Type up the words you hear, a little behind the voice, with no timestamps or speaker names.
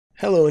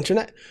Hello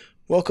Internet,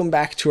 welcome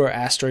back to our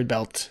asteroid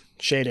belt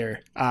shader.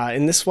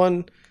 In this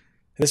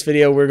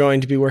video we're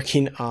going to be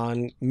working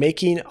on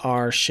making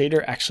our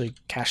shader actually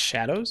cast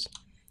shadows.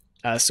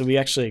 So we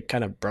actually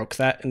kind of broke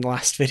that in the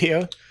last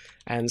video,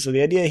 and so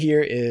the idea here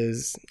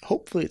is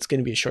hopefully it's going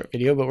to be a short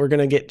video, but we're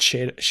going to get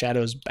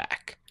shadows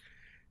back.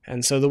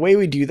 And so the way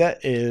we do that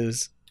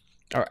is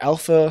our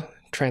alpha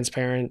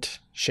transparent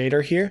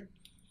shader here,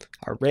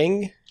 our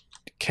ring,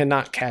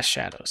 cannot cast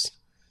shadows.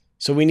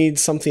 So we need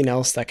something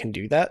else that can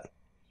do that.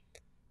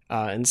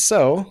 And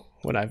so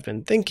what I've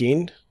been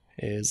thinking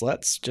is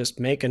let's just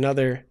make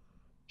another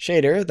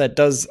shader that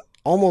does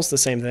almost the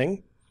same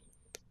thing,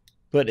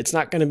 but it's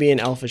not going to be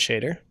an alpha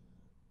shader,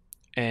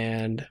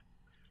 and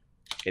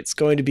it's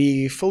going to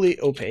be fully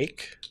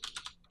opaque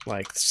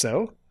like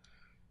so,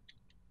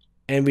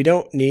 and we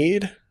don't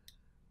need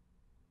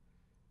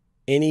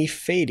any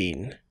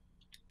fading.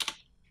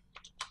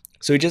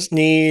 So we just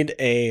need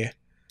a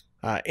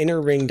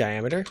inner ring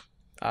diameter.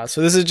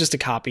 So this is just a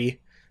copy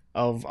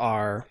of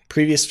our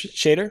previous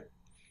shader,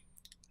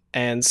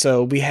 and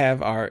so we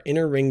have our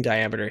inner ring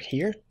diameter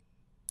here,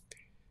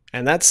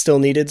 and that's still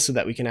needed so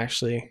that we can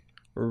actually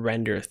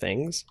render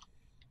things.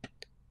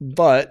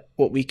 But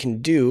what we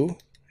can do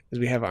is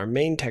we have our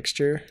main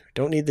texture,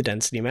 don't need the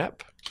density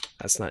map,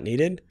 that's not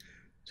needed,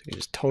 so we can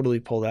just totally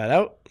pull that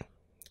out.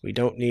 We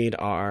don't need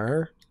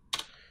our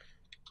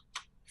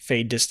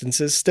fade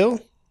distances still,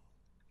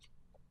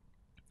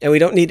 and we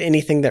don't need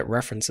anything that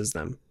references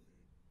them.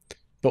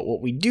 But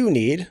what we do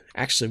need,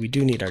 actually we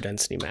do need our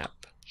density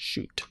map.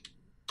 Shoot.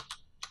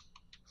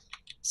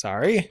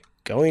 Sorry,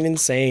 going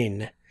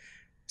insane.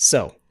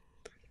 So,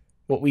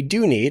 what we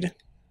do need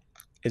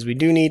is we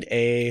do need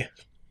a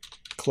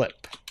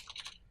clip.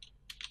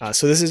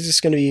 So this is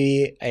just going to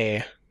be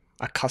a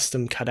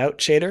custom cutout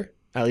shader.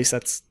 At least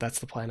that's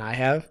the plan I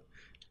have.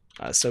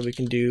 So we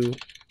can do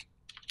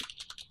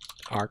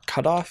our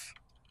cutoff.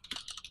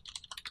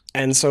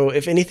 And so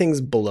if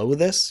anything's below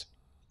this,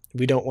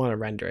 we don't want to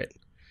render it.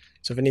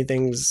 So if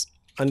anything's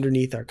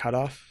underneath our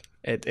cutoff,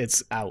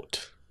 it's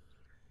out.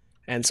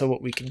 And so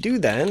what we can do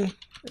then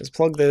is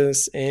plug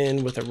this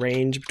in with a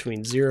range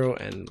between 0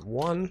 and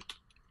 1,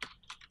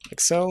 like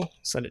so.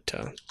 Set it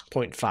to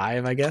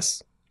 0.5, I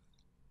guess.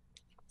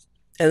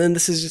 And then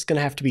this is just going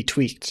to have to be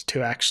tweaked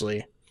to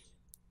actually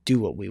do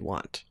what we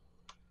want.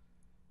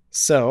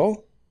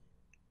 So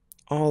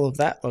all of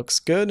that looks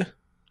good.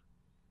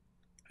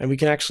 And we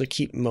can actually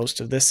keep most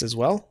of this as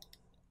well.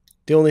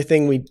 The only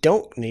thing we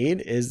don't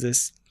need is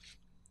this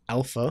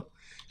alpha.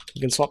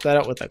 We can swap that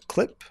out with a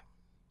clip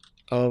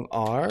of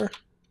our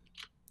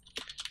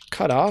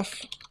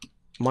cutoff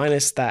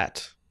minus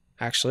that,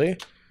 actually,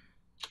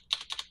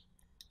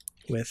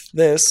 with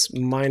this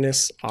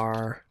minus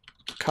our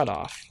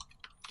cutoff.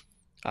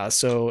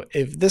 So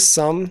if this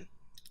sum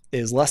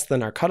is less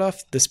than our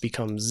cutoff, this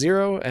becomes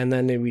 0, and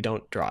then we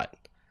don't draw it.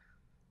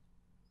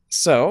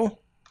 So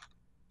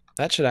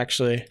that should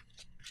actually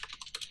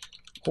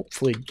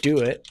hopefully do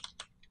it.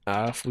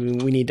 If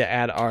we need to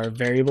add our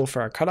variable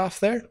for our cutoff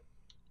there,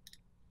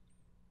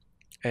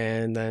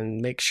 and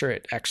then make sure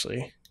it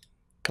actually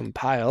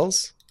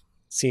compiles.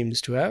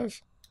 Seems to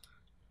have.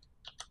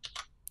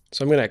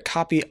 So I'm going to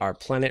copy our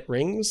planet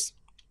rings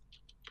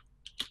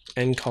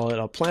and call it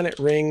a planet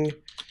ring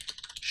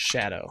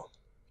shadow.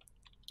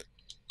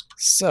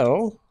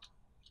 So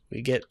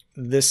we get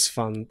this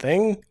fun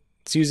thing.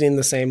 It's using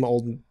the same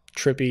old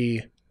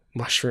trippy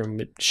mushroom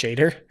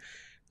shader,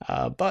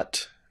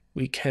 but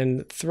we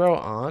can throw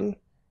on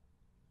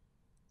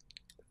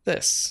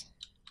this.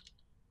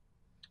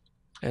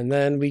 And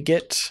then we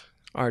get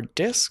our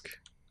disk,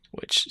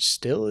 which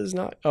still is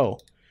not,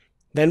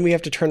 then we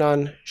have to turn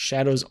on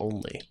shadows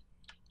only.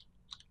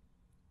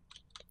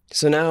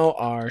 So now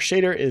our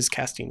shader is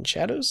casting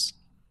shadows.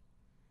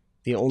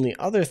 The only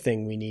other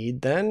thing we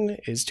need then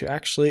is to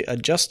actually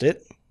adjust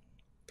it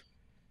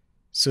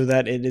so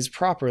that it is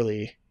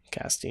properly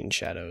casting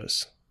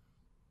shadows.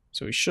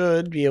 So we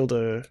should be able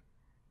to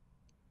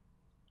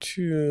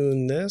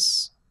tune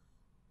this.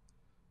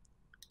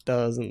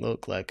 Doesn't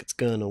look like it's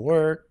gonna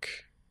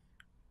work.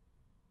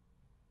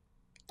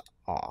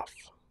 Off.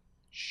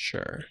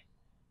 Sure.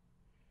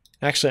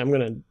 Actually, I'm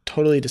gonna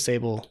totally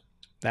disable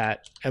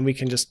that, and we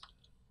can just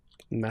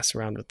mess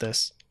around with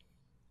this.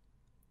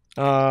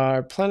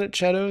 Our planet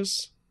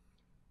shadows,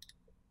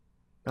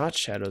 not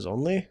shadows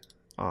only,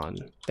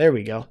 on. There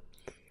we go.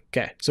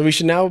 Okay, so we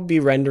should now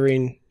be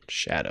rendering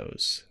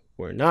shadows.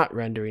 We're not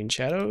rendering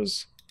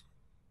shadows.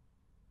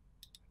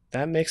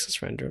 That makes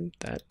us render them.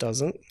 That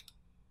doesn't.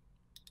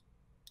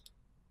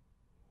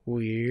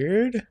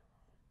 Weird.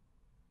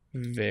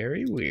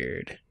 Very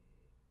weird.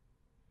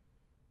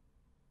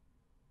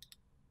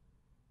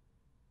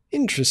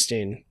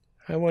 Interesting.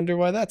 I wonder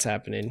why that's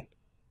happening.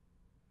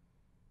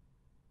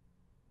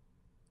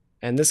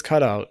 And this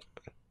cutoff,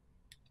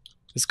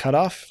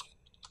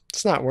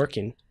 it's not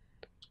working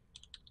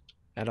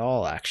at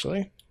all,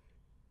 actually.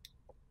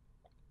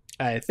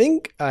 I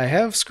think I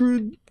have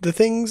screwed the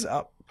things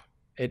up.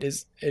 It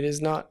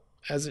is not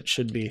as it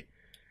should be.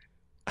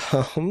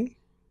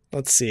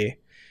 Let's see.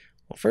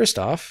 Well, first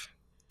off,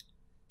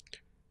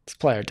 let's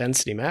apply our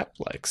density map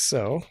like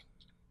so.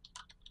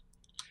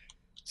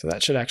 So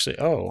that should actually,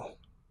 oh,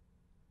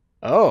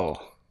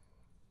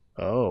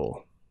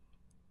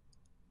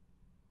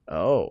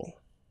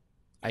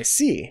 I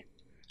see.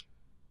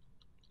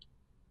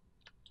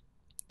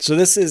 So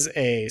this is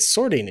a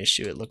sorting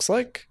issue, it looks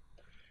like.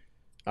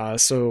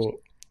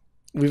 So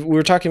we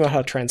were talking about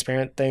how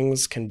transparent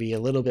things can be a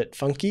little bit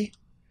funky.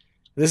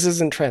 This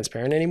isn't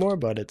transparent anymore,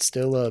 but it's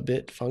still a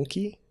bit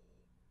funky.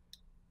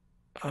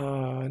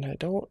 And I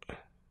don't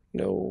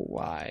know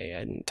why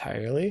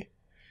entirely,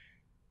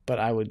 but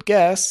I would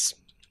guess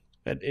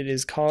that it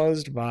is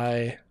caused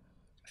by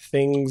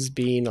things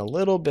being a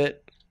little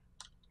bit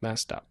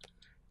messed up.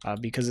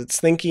 Because it's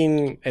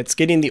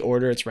getting the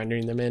order it's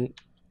rendering them in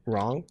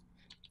wrong.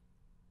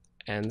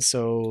 And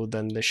so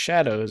then the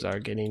shadows are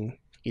getting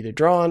either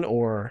drawn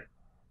or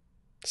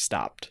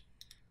stopped.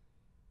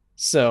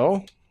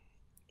 So,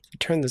 if we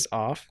turn this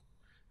off,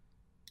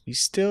 we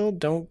still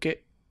don't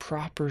get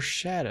proper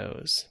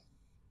shadows.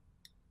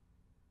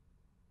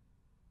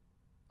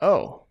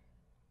 Oh,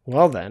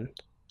 well then,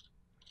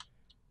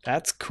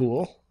 that's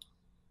cool.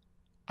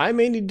 I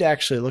may need to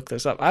actually look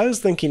this up. I was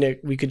thinking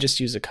we could just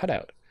use a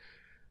cutout,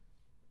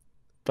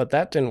 but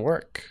that didn't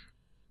work.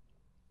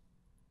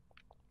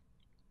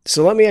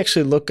 So let me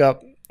actually look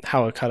up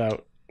how a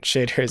cutout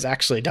shader is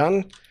actually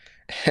done,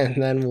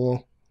 and then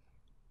we'll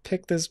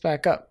pick this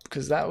back up,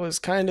 because that was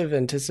kind of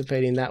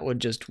anticipating that would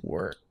just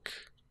work.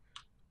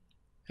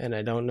 And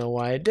I don't know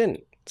why it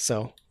didn't.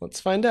 So let's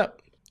find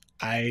out.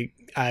 I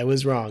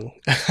was wrong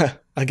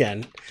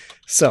again.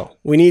 So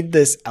we need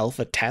this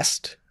alpha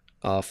test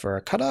for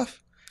a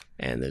cutoff.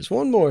 And there's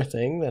one more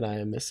thing that I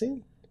am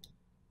missing.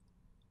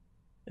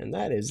 And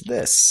that is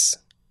this.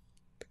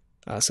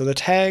 So the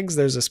tags,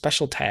 there's a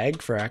special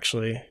tag for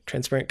actually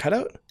transparent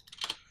cutout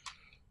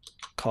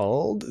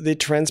called the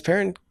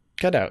transparent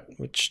cutout,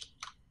 which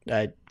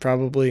I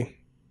probably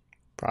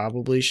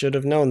should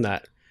have known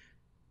that.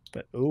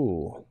 But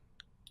ooh.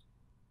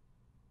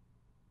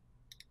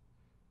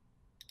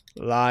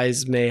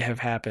 Lies may have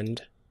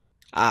happened.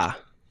 Ah,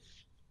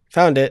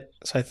 found it.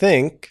 So I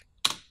think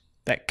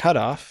that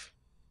cutoff.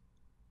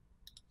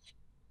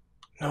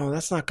 No,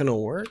 that's not going to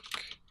work.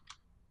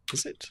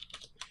 Is it?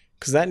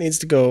 Because that needs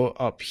to go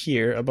up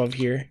here, above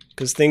here,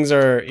 because things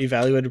are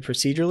evaluated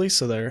procedurally,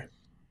 so they're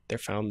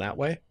found that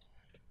way.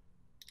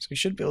 So we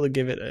should be able to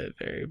give it a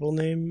variable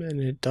name,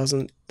 and it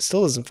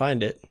still doesn't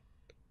find it.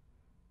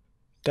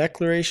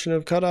 Declaration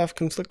of cutoff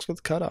conflicts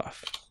with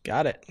cutoff.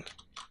 Got it.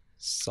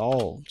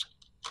 Solved.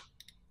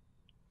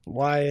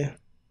 Why?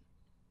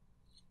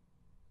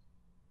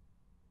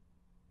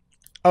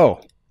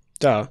 Oh,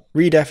 duh.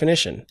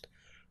 Redefinition.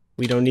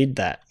 We don't need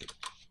that.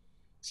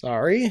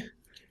 Sorry.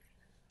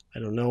 I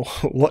don't know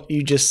what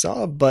you just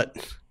saw, but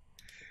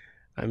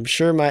I'm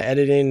sure my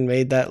editing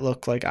made that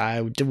look like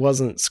I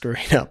wasn't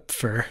screwing up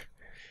for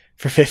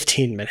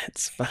 15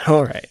 minutes. But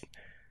all right.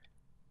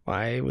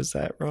 Why was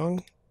that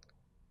wrong?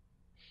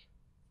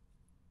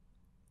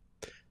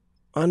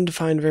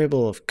 Undefined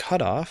variable of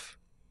cutoff.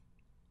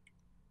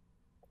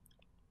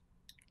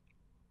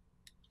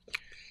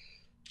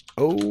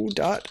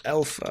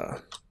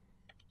 O.alpha.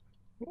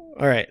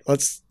 All right,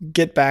 let's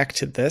get back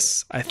to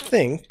this. I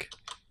think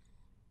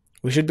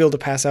we should be able to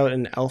pass out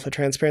an alpha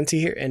transparency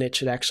here, and it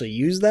should actually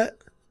use that.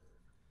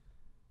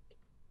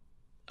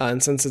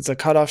 And since it's a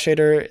cutoff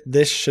shader,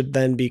 this should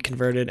then be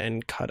converted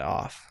and cut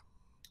off.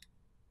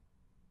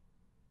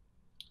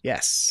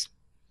 Yes.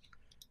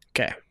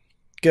 Okay,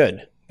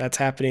 good. That's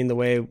happening the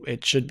way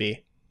it should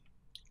be.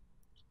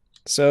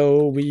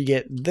 So we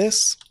get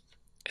this,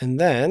 and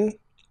then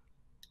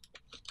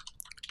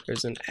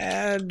there's an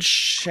add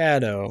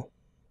shadow,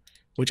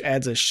 which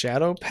adds a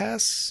shadow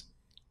pass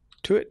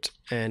to it,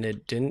 and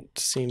it didn't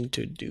seem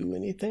to do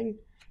anything.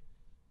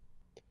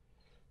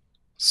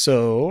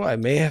 So I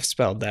may have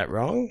spelled that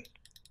wrong.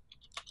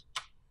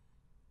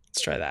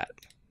 Let's try that.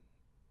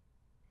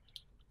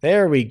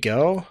 There we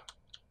go.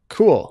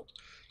 Cool.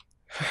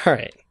 All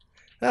right.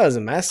 That was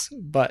a mess,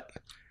 but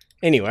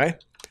anyway,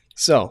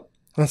 so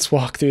let's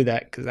walk through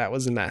that because that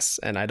was a mess.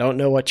 And I don't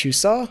know what you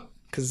saw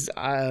because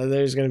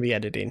there's going to be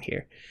editing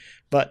here.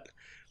 But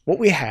what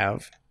we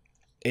have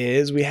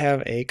is we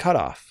have a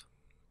cutoff,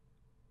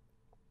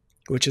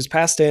 which is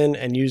passed in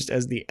and used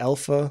as the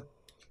alpha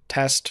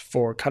test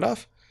for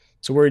cutoff.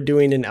 So we're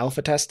doing an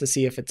alpha test to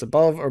see if it's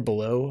above or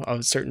below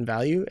a certain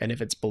value. And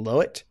if it's below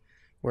it,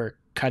 we're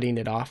cutting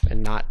it off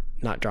and not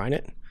drawing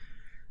it.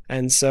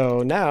 And so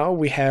now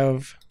we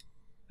have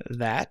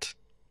that.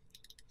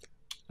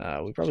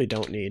 We probably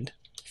don't need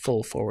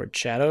full forward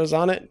shadows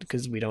on it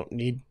because we don't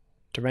need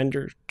to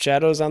render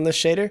shadows on this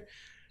shader.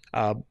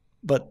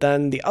 But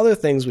then the other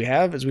things we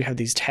have is we have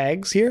these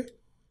tags here,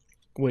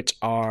 which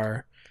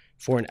are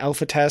for an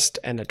alpha test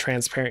and a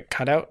transparent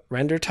cutout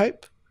render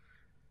type.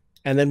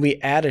 And then we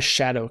add a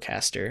shadow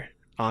caster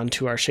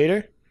onto our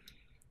shader.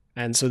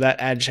 And so that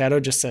add shadow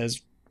just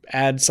says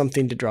add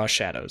something to draw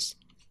shadows.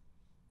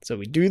 So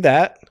we do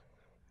that,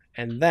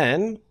 and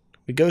then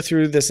we go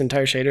through this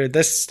entire shader.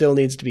 This still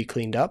needs to be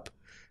cleaned up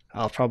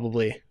I'll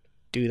probably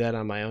do that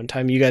on my own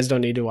time. You guys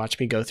don't need to watch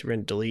me go through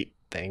and delete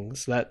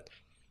things. That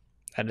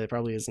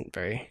probably isn't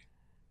very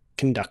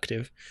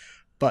conductive.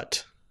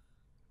 But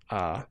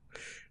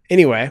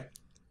anyway,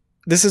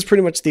 this is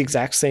pretty much the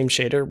exact same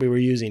shader we were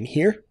using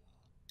here.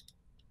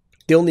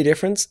 The only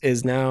difference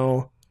is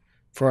now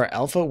for our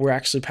alpha, we're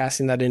actually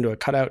passing that into a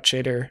cutoff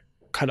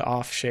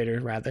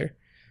shader rather,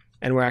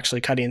 and we're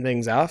actually cutting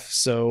things off,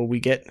 so we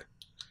get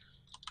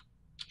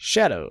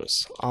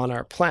shadows on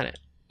our planet,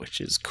 which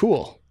is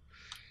cool.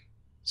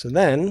 So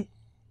then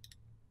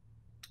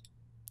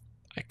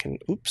I can,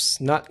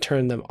 not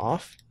turn them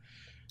off,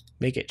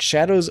 make it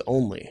shadows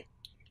only.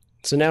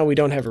 So now we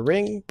don't have a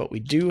ring, but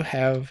we do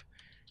have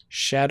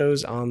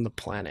shadows on the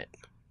planet.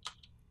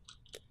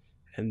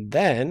 And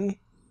then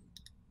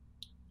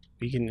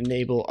we can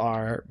enable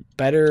our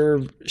better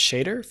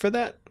shader for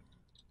that.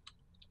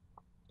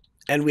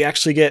 And we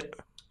actually get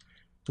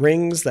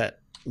rings that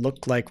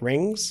look like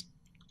rings,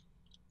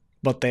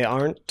 but they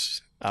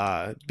aren't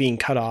being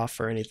cut off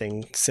or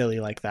anything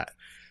silly like that.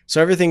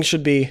 So everything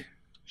should be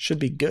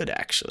good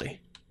actually.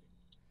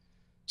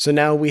 So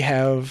now we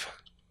have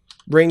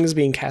rings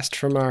being cast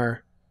from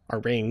our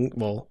ring.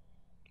 Well,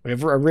 we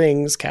have our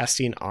rings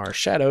casting our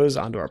shadows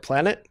onto our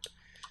planet.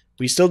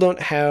 We still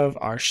don't have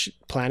our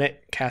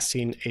planet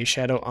casting a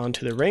shadow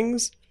onto the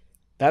rings.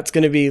 That's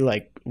going to be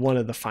like one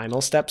of the final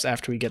steps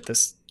after we get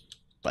this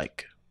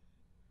like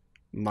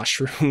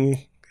mushroom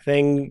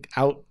thing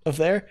out of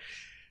there.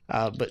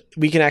 But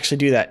we can actually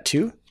do that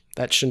too.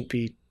 That shouldn't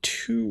be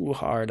too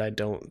hard, I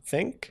don't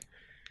think.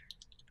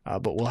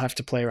 But we'll have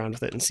to play around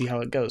with it and see how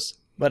it goes.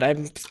 But I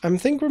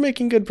think we're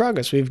making good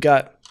progress. We've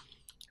got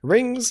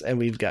rings and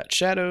we've got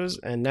shadows,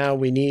 and now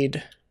we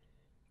need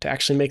to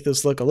actually make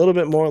this look a little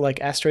bit more like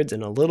asteroids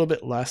and a little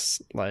bit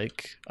less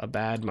like a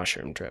bad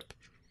mushroom trip.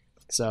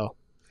 So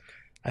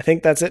I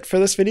think that's it for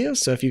this video.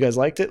 So if you guys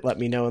liked it, let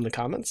me know in the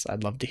comments.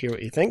 I'd love to hear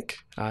what you think.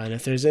 And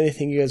if there's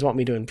anything you guys want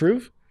me to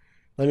improve,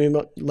 let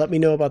me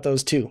know about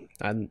those too.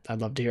 I'd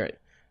love to hear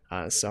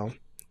it. So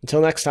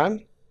until next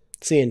time,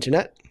 see you,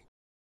 Internet.